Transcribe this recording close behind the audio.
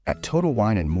At Total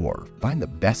Wine & More, find the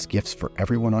best gifts for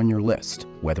everyone on your list,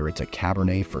 whether it's a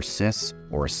Cabernet for Sis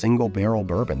or a single barrel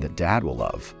bourbon that Dad will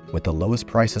love. With the lowest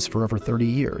prices for over 30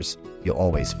 years, you'll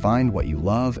always find what you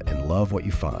love and love what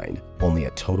you find. Only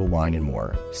at Total Wine &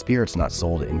 More. Spirits not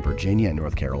sold in Virginia and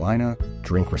North Carolina.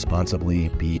 Drink responsibly.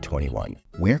 Be 21.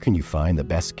 Where can you find the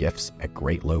best gifts at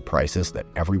great low prices that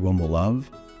everyone will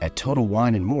love? At Total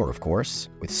Wine & More, of course.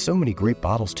 With so many great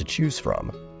bottles to choose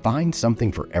from. Find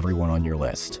something for everyone on your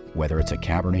list, whether it's a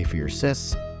Cabernet for your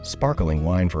sis, sparkling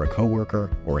wine for a coworker,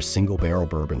 or a single barrel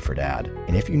bourbon for Dad.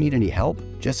 And if you need any help,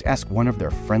 just ask one of their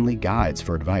friendly guides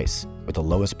for advice. With the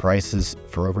lowest prices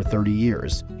for over 30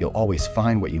 years, you'll always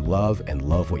find what you love and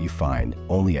love what you find.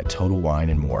 Only at Total Wine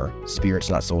 & More.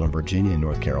 Spirits not sold in Virginia and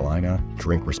North Carolina.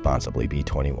 Drink responsibly. Be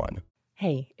 21.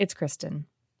 Hey, it's Kristen.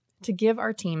 To give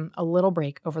our team a little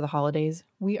break over the holidays,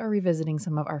 we are revisiting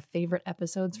some of our favorite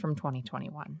episodes from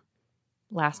 2021.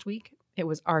 Last week, it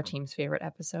was our team's favorite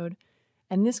episode,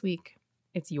 and this week,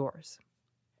 it's yours.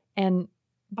 And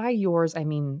by yours, I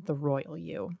mean the royal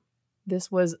you.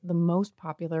 This was the most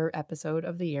popular episode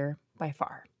of the year by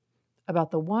far,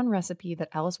 about the one recipe that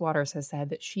Alice Waters has said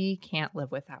that she can't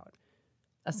live without,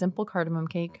 a simple cardamom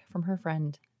cake from her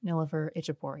friend Niloufer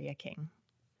Ichaporia King.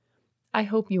 I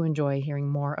hope you enjoy hearing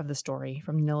more of the story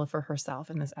from Niloufer herself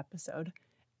in this episode.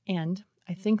 And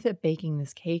I think that baking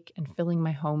this cake and filling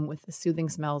my home with the soothing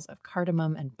smells of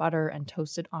cardamom and butter and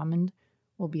toasted almond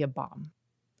will be a bomb.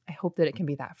 I hope that it can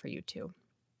be that for you too.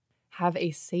 Have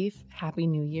a safe, happy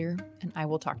new year, and I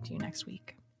will talk to you next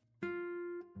week.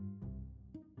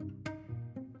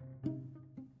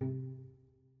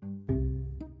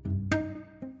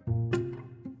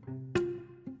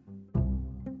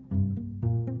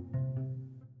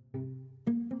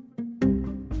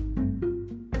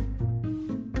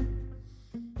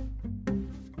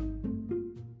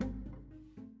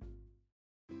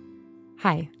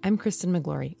 Hi, I'm Kristen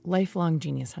McGlory, lifelong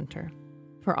genius hunter.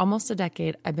 For almost a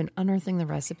decade, I've been unearthing the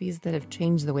recipes that have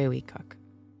changed the way we cook.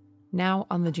 Now,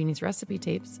 on the Genius Recipe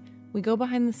Tapes, we go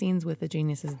behind the scenes with the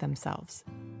geniuses themselves.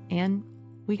 And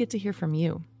we get to hear from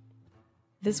you.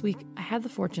 This week, I had the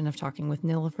fortune of talking with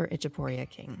Niloufer Ichaporia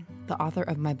King, the author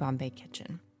of My Bombay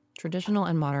Kitchen, Traditional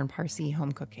and Modern Parsi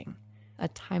Home Cooking, a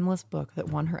timeless book that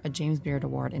won her a James Beard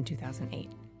Award in 2008.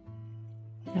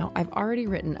 Now, I've already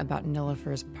written about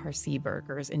Niloufer's Parsi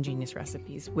burgers in Genius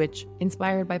Recipes, which,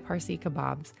 inspired by Parsi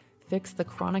kebabs, fix the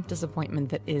chronic disappointment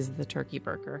that is the turkey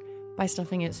burger by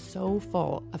stuffing it so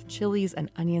full of chilies and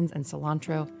onions and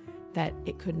cilantro that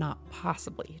it could not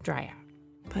possibly dry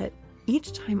out. But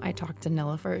each time I talk to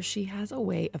Niloufer, she has a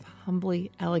way of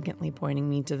humbly, elegantly pointing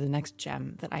me to the next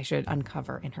gem that I should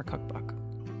uncover in her cookbook.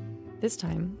 This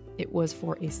time, it was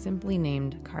for a simply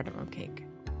named cardamom cake.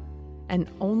 And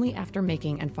only after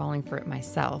making and falling for it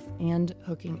myself and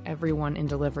hooking everyone in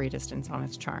delivery distance on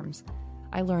its charms,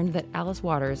 I learned that Alice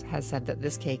Waters has said that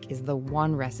this cake is the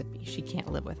one recipe she can't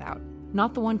live without.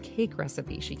 Not the one cake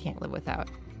recipe she can't live without.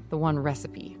 The one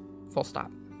recipe. Full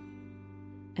stop.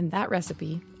 And that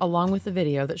recipe, along with the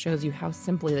video that shows you how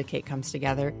simply the cake comes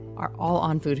together, are all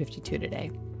on Food 52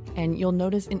 today. And you'll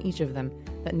notice in each of them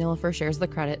that Niloufer shares the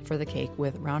credit for the cake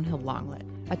with Roundhill Longlet,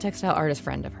 a textile artist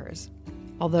friend of hers.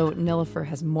 Although Niloufer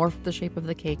has morphed the shape of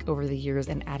the cake over the years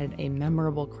and added a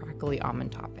memorable crackly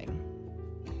almond topping.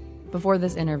 Before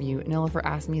this interview, Niloufer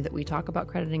asked me that we talk about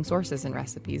crediting sources in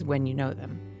recipes when you know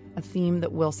them, a theme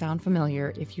that will sound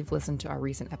familiar if you've listened to our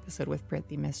recent episode with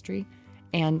Prithvi Mistry,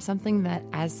 and something that,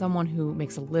 as someone who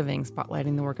makes a living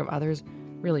spotlighting the work of others,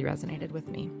 really resonated with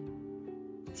me.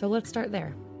 So let's start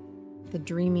there. The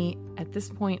dreamy, at this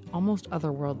point almost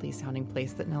otherworldly sounding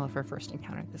place that Niloufer first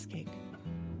encountered this cake.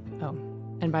 Oh,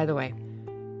 and by the way,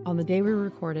 on the day we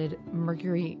recorded,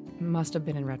 Mercury must have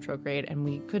been in retrograde and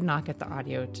we could not get the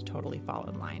audio to totally fall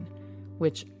in line,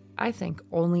 which I think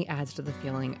only adds to the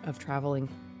feeling of traveling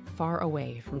far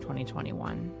away from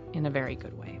 2021 in a very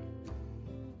good way.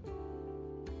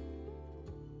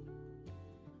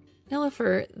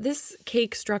 Niloufer, this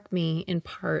cake struck me in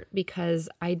part because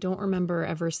I don't remember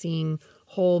ever seeing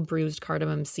whole bruised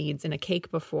cardamom seeds in a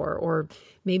cake before, or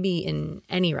maybe in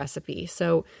any recipe.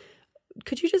 So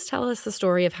could you just tell us the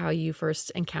story of how you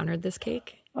first encountered this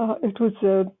cake? It was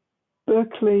a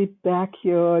Berkeley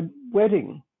backyard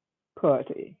wedding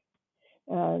party,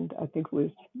 and I think it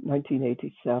was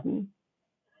 1987.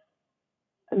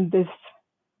 And this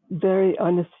very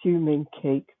unassuming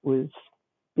cake was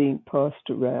being passed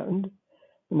around,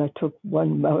 and I took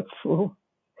one mouthful,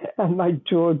 and my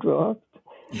jaw dropped,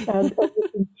 and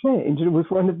everything changed. It was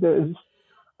one of those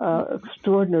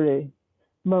extraordinary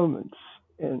moments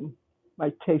in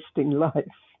my tasting life.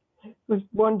 It was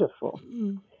wonderful.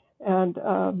 And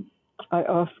I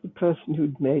asked the person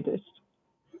who'd made it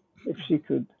if she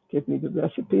could give me the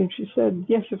recipe, and she said,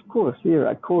 yes, of course. Here,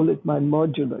 I call it my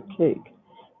modular cake.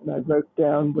 And I wrote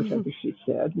down whatever she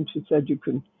said, and she said you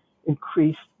can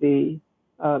increase the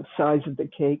size of the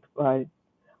cake by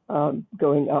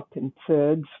going up in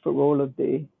thirds for all of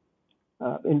the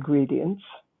ingredients.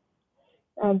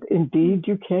 And indeed,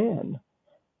 you can.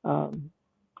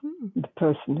 The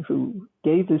person who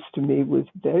gave this to me was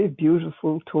a very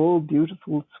beautiful, tall,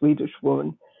 beautiful Swedish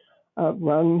woman,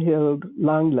 Ragnhild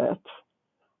Langlet,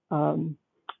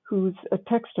 who's a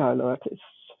textile artist.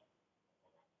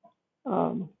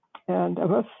 And I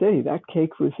must say, that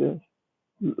cake was a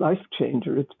life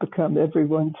changer. It's become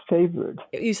everyone's favorite.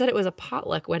 You said it was a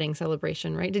potluck wedding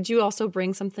celebration, right? Did you also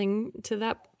bring something to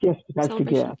that Yes, but I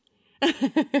celebration?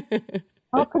 forget.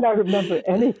 How could I remember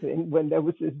anything when there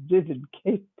was this vivid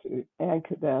cake to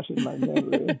anchor that in my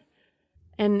memory?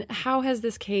 And how has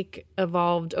this cake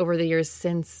evolved over the years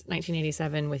since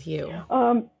 1987 with you?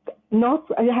 I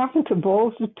haven't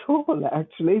evolved at all,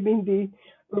 actually. I mean,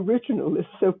 the original is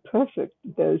so perfect,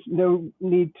 there's no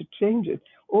need to change it.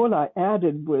 All I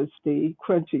added was the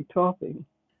crunchy topping.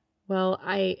 Well,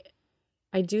 I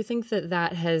do think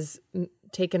that has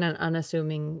taken an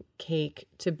unassuming cake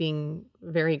to being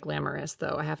very glamorous,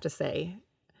 though, I have to say.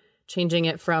 Changing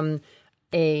it from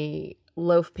a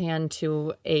loaf pan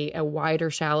to a wider,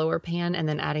 shallower pan, and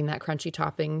then adding that crunchy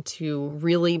topping to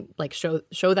really like show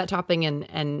that topping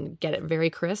and get it very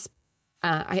crisp.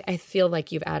 I feel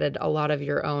like you've added a lot of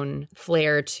your own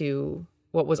flair to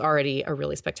what was already a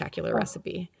really spectacular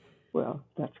recipe. Well,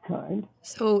 that's kind.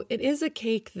 So it is a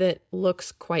cake that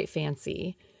looks quite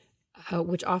fancy,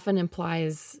 which often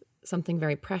implies something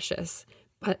very precious.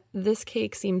 But this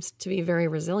cake seems to be very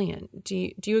resilient.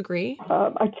 Do you agree?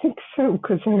 I think so,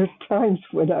 because there are times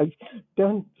when I've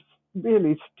done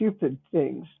really stupid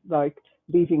things, like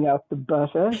leaving out the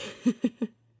butter.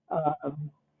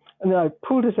 And then I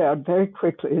pulled it out very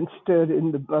quickly and stirred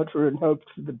in the butter and hoped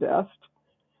for the best.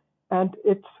 And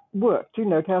it's worked.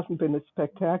 It hasn't been as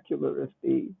spectacular as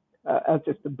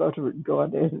if the butter had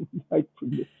gone in right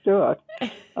from the start.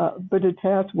 But it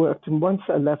has worked. And once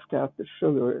I left out the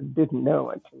sugar and didn't know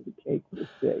until the cake was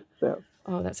baked. So.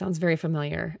 Oh, that sounds very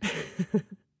familiar.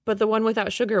 But the one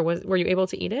without sugar, were you able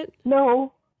to eat it?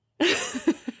 No.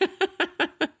 It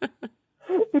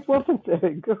wasn't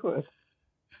very good.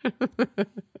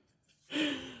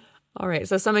 All right.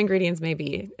 So some ingredients may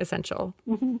be essential.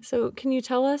 Mm-hmm. So can you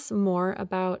tell us more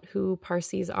about who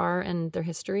Parsis are and their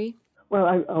history? Well,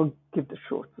 I'll give the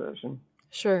short version.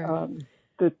 Sure.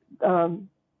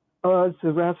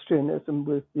 Zoroastrianism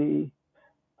was the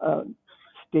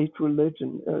state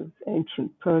religion of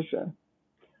ancient Persia,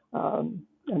 and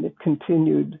it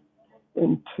continued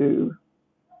into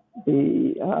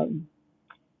the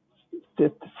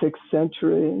 5th, 6th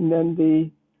century, and then the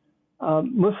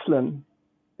Muslim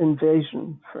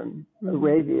invasion from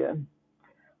Arabia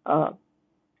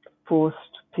forced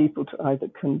people to either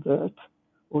convert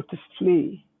or to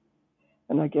flee.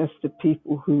 And I guess the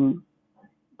people who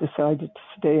decided to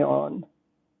stay on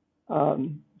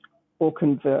or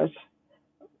convert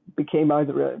became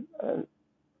either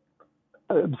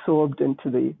absorbed into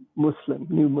the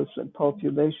new Muslim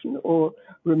population or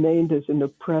remained as an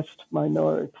oppressed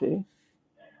minority.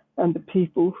 And the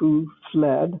people who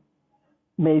fled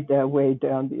made their way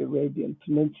down the Arabian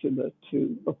Peninsula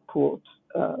to a port,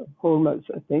 Hormuz,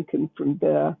 I think, and from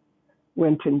there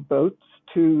went in boats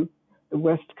to the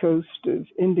west coast of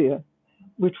India,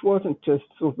 which wasn't just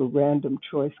sort of a random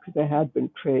choice because there had been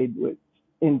trade with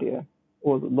India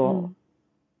all along.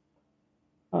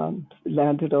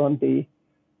 Landed on the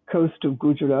coast of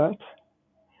Gujarat,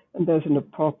 and there's an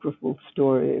apocryphal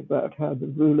story about how the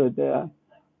ruler there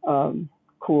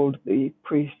called the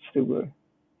priests who were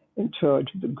in charge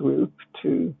of the group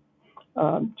to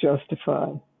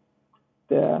justify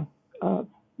their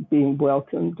being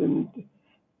welcomed. And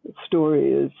the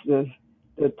story is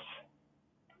that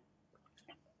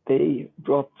they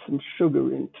dropped some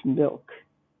sugar into milk.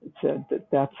 It said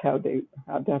that's how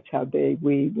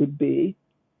we would be,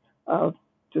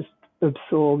 just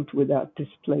absorbed without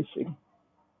displacing.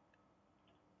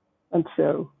 And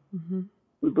so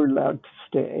we were allowed to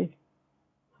stay.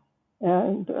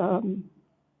 And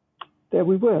there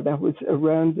we were. That was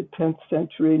around the 10th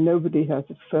century. Nobody has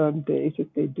a firm date if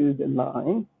they do the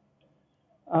line.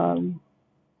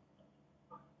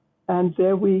 And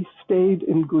there we stayed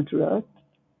in Gujarat.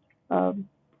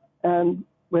 And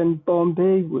when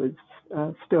Bombay was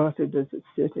started as a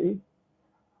city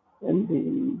in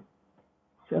the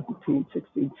 17th,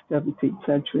 16th, 17th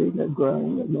century, they're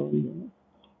growing along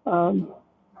there.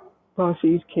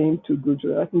 Parsis came to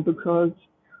Gujarat, and because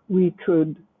we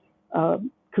could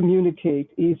communicate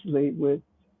easily with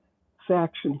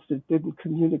factions that didn't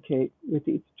communicate with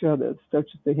each other, such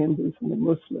as the Hindus and the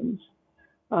Muslims,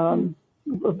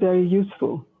 were very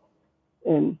useful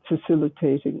in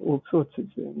facilitating all sorts of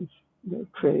things,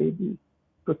 trade and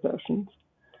professions,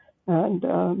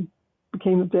 and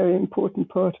became a very important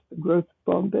part of the growth of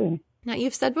Bombay. Now,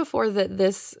 you've said before that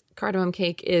this cardamom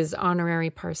cake is honorary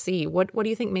Parsi. What do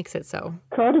you think makes it so?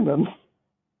 Cardamom,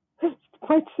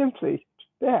 quite simply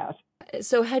that.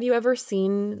 So had you ever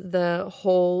seen the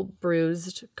whole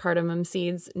bruised cardamom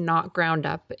seeds not ground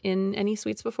up in any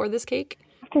sweets before this cake?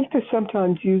 I think they're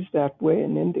sometimes used that way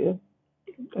in India.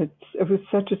 It was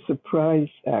such a surprise,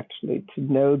 actually, to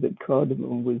know that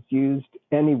cardamom was used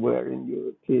anywhere in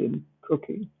European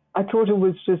cooking. I thought it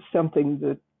was just something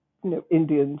that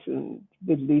Indians and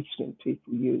Middle Eastern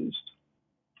people used.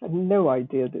 I had no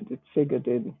idea that it figured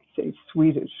in, say,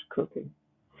 Swedish cooking.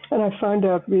 And I found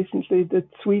out recently that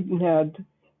Sweden had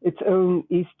its own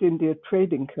East India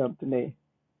Trading Company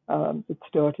that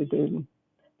started in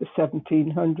the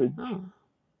 1700s. Oh.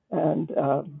 And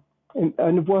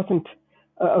it wasn't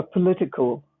a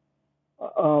political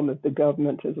arm of the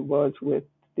government as it was with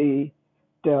the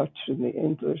Dutch and the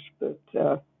English, but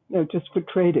just for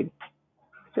trading.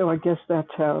 So I guess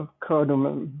that's how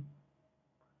cardamom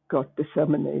got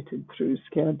disseminated through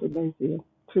Scandinavia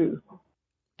too.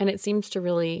 And it seems to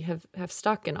really have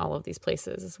stuck in all of these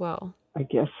places as well. I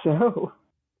guess so.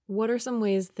 What are some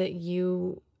ways that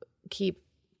you keep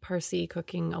Parsi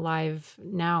cooking alive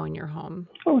now in your home?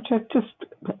 Oh, just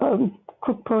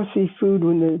cook Parsi food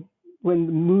when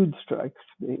the mood strikes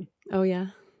me. Oh, yeah?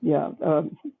 Yeah.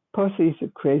 Parsis are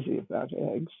crazy about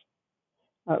eggs.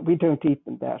 We don't eat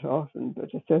them that often, but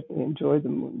I certainly enjoy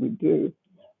them when we do.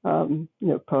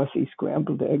 Parsi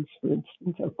scrambled eggs, for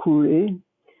instance, a curry,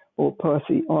 or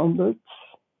Parsi omelets,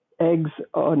 eggs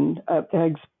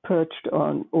perched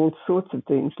on all sorts of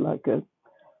things like a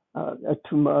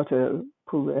tomato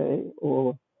puree,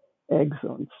 or eggs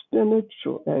on spinach,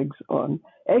 or eggs on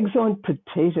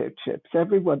potato chips.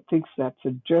 Everyone thinks that's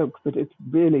a joke, but it's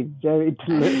really very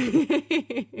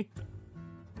delicious.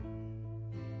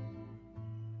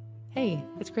 Hey,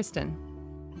 it's Kristen.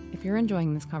 If you're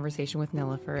enjoying this conversation with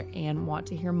Niloufer and want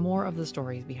to hear more of the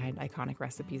stories behind iconic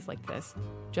recipes like this,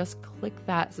 just click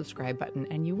that subscribe button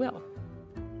and you will.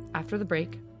 After the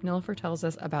break, Niloufer tells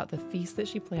us about the feast that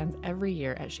she plans every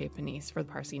year at Chez Panisse for the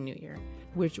Parsi New Year,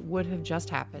 which would have just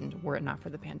happened were it not for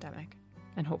the pandemic,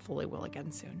 and hopefully will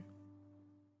again soon.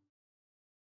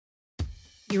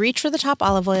 You reach for the top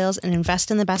olive oils and invest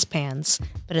in the best pans.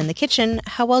 But in the kitchen,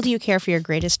 how well do you care for your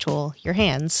greatest tool, your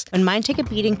hands? When mine take a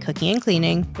beating cooking and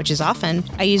cleaning, which is often,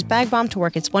 I use Bag Balm to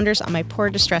work its wonders on my poor,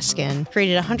 distressed skin.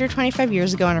 Created 125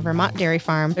 years ago on a Vermont dairy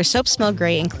farm, their soaps smell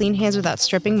great and clean hands without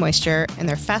stripping moisture, and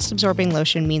their fast-absorbing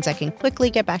lotion means I can quickly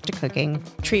get back to cooking.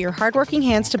 Treat your hardworking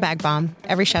hands to Bag Balm,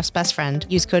 every chef's best friend.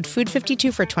 Use code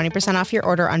FOOD52 for 20% off your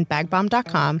order on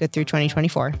bagbalm.com, good through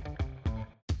 2024.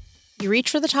 You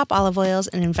reach for the top olive oils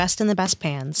and invest in the best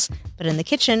pans. But in the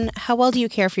kitchen, how well do you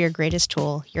care for your greatest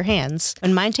tool, your hands?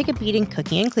 When mine take a beating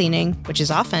cooking and cleaning, which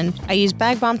is often, I use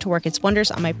Bag Balm to work its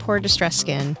wonders on my poor, distressed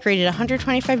skin. Created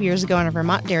 125 years ago on a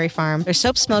Vermont dairy farm, their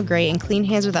soaps smell great and clean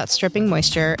hands without stripping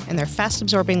moisture, and their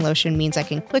fast-absorbing lotion means I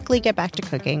can quickly get back to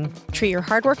cooking. Treat your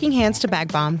hardworking hands to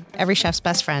Bag Balm, every chef's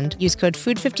best friend. Use code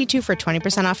FOOD52 for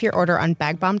 20% off your order on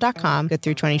bagbalm.com, good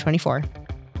through 2024.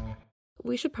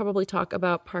 We should probably talk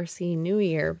about Parsi New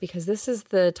Year, because this is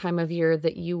the time of year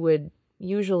that you would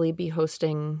usually be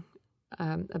hosting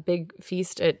a big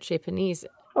feast at Chez Panisse.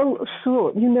 Oh,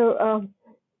 sure.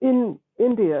 In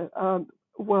India,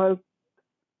 while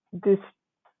this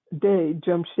day,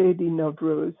 Jamshedi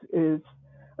Navroz, is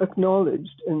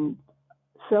acknowledged and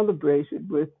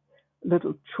celebrated with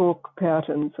little chalk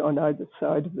patterns on either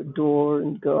side of the door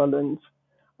and garlands,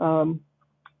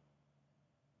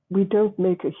 we don't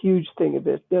make a huge thing of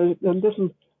it. There's a little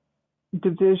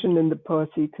division in the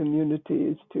Parsi community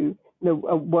as to,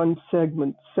 one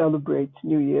segment celebrates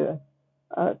New Year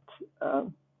on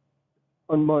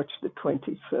March the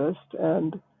 21st,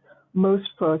 and most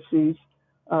Parsis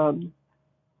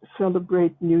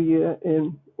celebrate New Year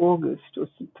in August or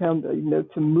September.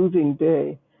 It's a moving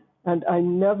day, and I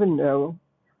never know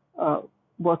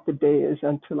what the day is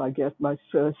until I get my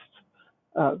first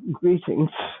greetings.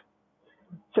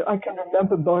 So I can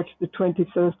remember March the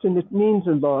 21st, and it means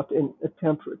a lot in a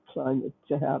temperate climate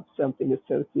to have something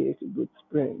associated with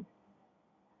spring.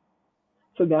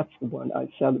 So that's the one I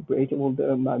celebrate,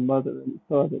 although my mother and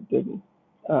father didn't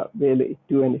really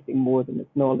do anything more than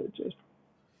acknowledge it.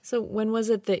 So when was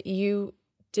it that you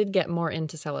did get more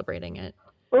into celebrating it?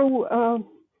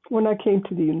 When I came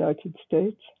to the United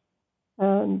States,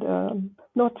 and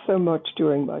not so much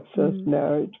during my first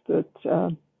marriage, but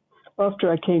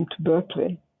after I came to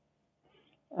Berkeley,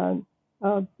 and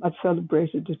I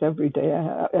celebrated it every day,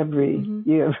 every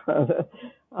year rather.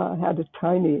 I had a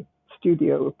tiny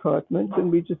studio apartment,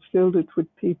 and we just filled it with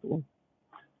people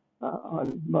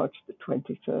on March the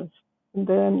 21st. And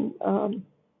then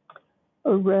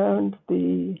around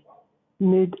the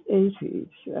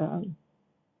mid-'80s,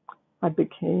 I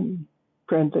became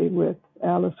friendly with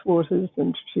Alice Waters,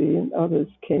 and she and others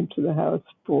came to the house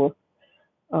for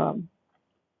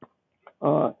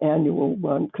our annual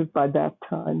one, because by that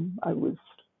time I was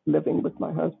living with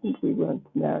my husband. We weren't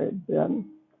married then.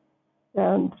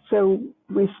 And so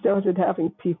we started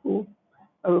having people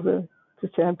over to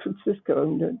San Francisco,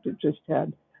 and just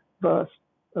had a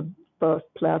vast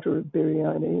platter of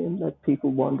biryani and let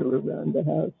people wander around the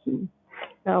house. And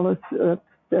Alice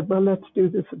said, well, let's do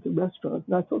this at the restaurant.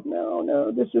 And I thought,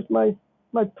 no, this is my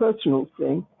personal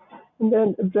thing. And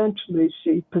then eventually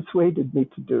she persuaded me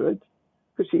to do it,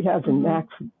 because she has a knack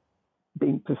for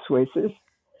being persuasive.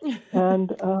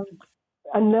 And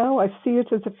now I see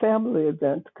it as a family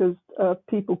event, because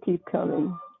people keep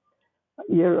coming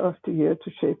year after year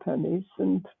to chez Panisse.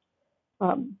 And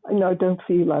I don't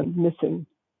feel I'm missing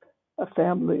a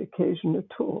family occasion at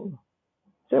all.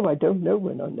 So I don't know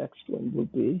when our next one will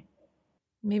be.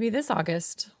 Maybe this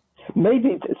August.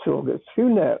 Maybe this August. Who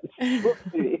knows? We'll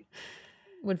see.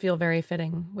 Would feel very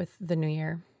fitting with the new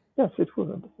year. Yes, it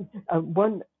would.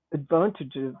 One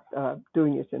advantage of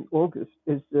doing it in August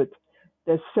is that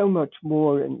there's so much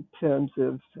more in terms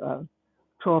of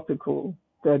tropical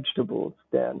vegetables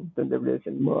than there is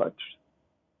in March.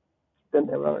 Than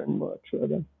there are in March,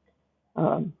 rather.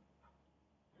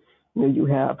 You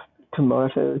have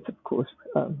tomatoes, of course,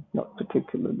 not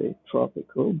particularly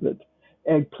tropical, but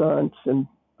eggplants and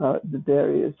the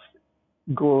various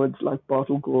gourds like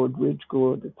bottle gourd, ridge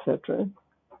gourd, etc.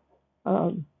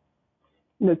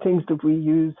 Things that we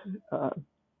use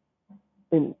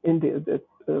in India that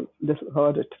are a little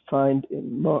harder to find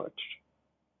in March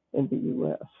in the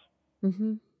U.S.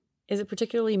 Mm-hmm. Is it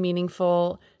particularly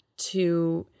meaningful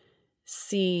to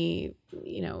see,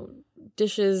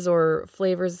 dishes or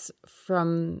flavors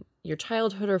from your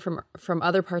childhood or from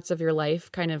other parts of your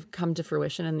life kind of come to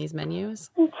fruition in these menus?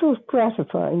 It's so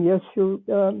gratifying. Yes, you're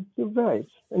right.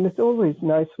 And it's always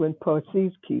nice when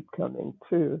parsees keep coming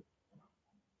too.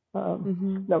 I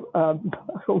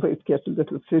always get a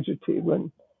little fidgety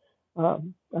when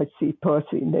I see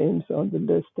Parsi names on the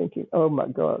list, thinking, oh my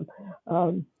God,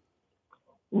 a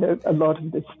lot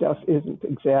of this stuff isn't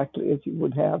exactly as you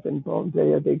would have in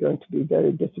Bombay. Are they going to be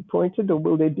very disappointed, or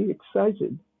will they be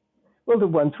excited? Well, the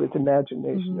ones with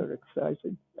imagination are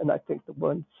excited, and I think the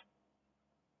ones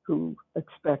who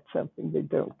expect something they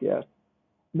don't get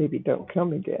maybe don't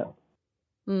come again.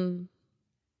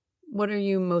 What are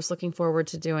you most looking forward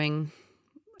to doing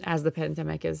as the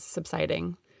pandemic is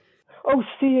subsiding? Oh,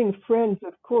 seeing friends,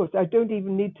 of course. I don't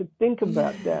even need to think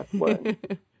about that one.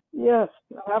 Yes,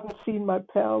 I haven't seen my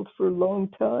pals for a long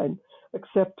time,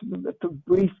 except the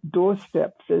brief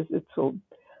doorstep visits or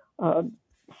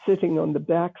sitting on the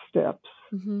back steps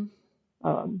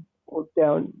or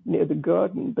down near the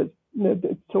garden. But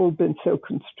it's all been so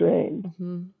constrained.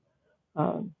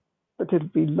 But it'll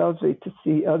be lovely to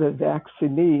see other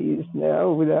vaccinees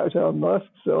now without our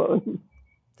masks on.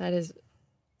 That is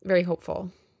very hopeful.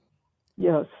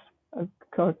 Yes, I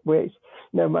can't wait.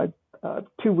 Now, my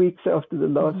 2 weeks after the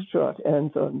last shot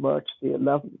ends on March the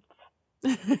 11th.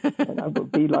 And I will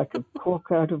be like a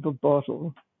cork out of a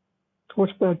bottle. What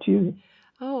about you?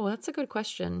 Oh, that's a good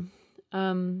question.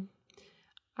 I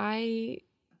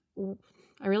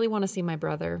really want to see my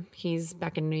brother. He's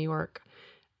back in New York.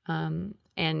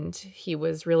 And he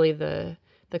was really the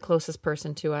closest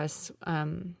person to us.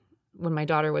 When my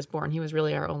daughter was born, he was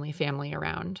really our only family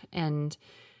around. And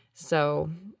so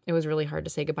it was really hard to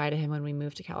say goodbye to him when we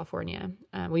moved to California.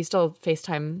 We still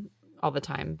FaceTime all the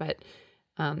time, but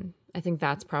I think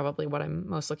that's probably what I'm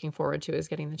most looking forward to, is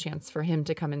getting the chance for him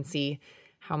to come and see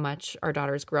how much our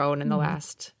daughter's grown in the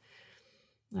last,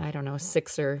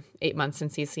 6 or 8 months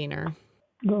since he's seen her.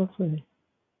 Lovely.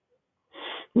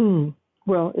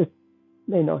 Well, it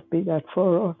may not be that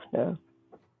far off now.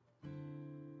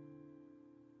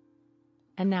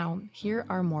 And now, here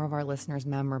are more of our listeners'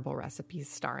 memorable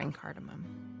recipes starring cardamom.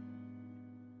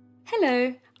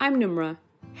 Hello, I'm Numra,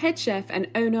 head chef and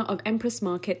owner of Empress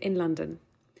Market in London.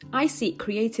 I seek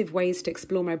creative ways to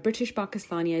explore my British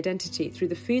Pakistani identity through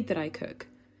the food that I cook.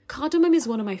 Cardamom is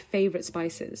one of my favourite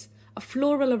spices, a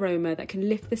floral aroma that can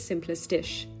lift the simplest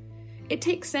dish. It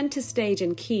takes center stage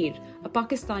in kheer, a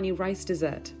Pakistani rice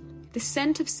dessert. The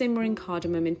scent of simmering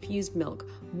cardamom-infused milk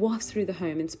wafts through the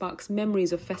home and sparks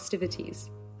memories of festivities.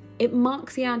 It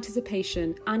marks the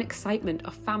anticipation and excitement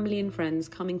of family and friends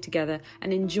coming together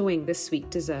and enjoying this sweet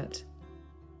dessert.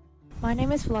 My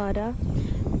name is Vlada,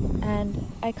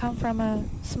 and I come from a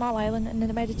small island in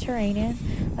the Mediterranean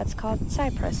that's called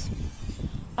Cyprus.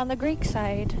 On the Greek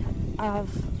side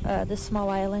of this small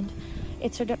island,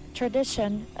 it's a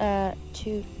tradition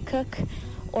to cook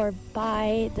or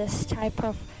buy this type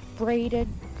of braided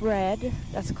bread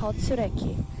that's called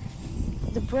sureki.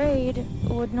 The braid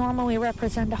would normally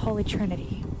represent the Holy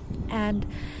Trinity, and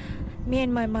me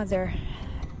and my mother,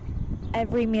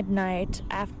 every midnight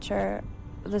after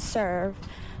the serve,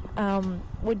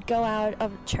 would go out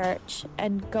of church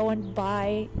and go and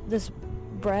buy this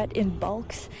bread in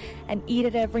bulks and eat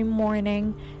it every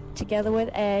morning together with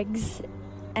eggs,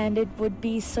 and it would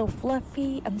be so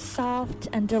fluffy and soft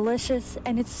and delicious,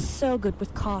 and it's so good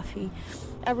with coffee.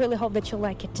 I really hope that you'll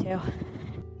like it too.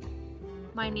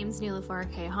 My name's Niloufer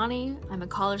Kayhani. I'm a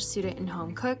college student and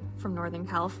home cook from Northern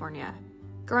California.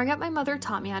 Growing up, my mother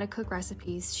taught me how to cook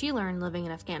recipes she learned living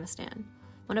in Afghanistan.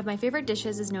 One of my favorite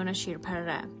dishes is known as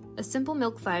Ichaporia, a simple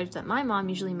milk fudge that my mom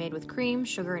usually made with cream,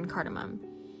 sugar, and cardamom.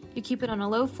 You keep it on a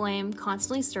low flame,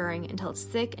 constantly stirring until it's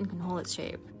thick and can hold its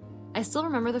shape. I still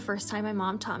remember the first time my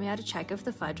mom taught me how to check if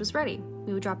the fudge was ready.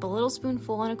 We would drop a little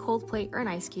spoonful on a cold plate or an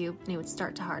ice cube, and it would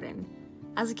start to harden.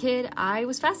 As a kid, I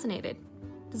was fascinated.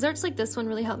 Desserts like this one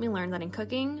really helped me learn that in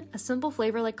cooking, a simple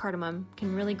flavor like cardamom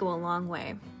can really go a long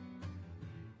way.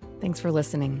 Thanks for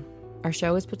listening. Our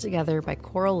show is put together by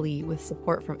Coral Lee with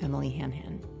support from Emily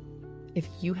Hanhan. If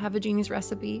you have a genius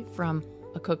recipe from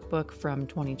a cookbook from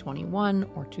 2021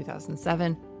 or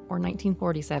 2007 or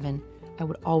 1947, I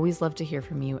would always love to hear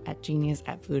from you at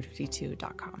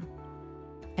genius@food52.com.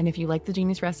 And if you like the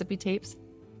Genius Recipe Tapes,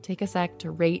 take a sec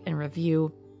to rate and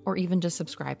review, or even just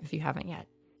subscribe if you haven't yet.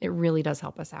 It really does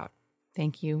help us out.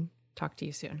 Thank you. Talk to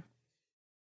you soon.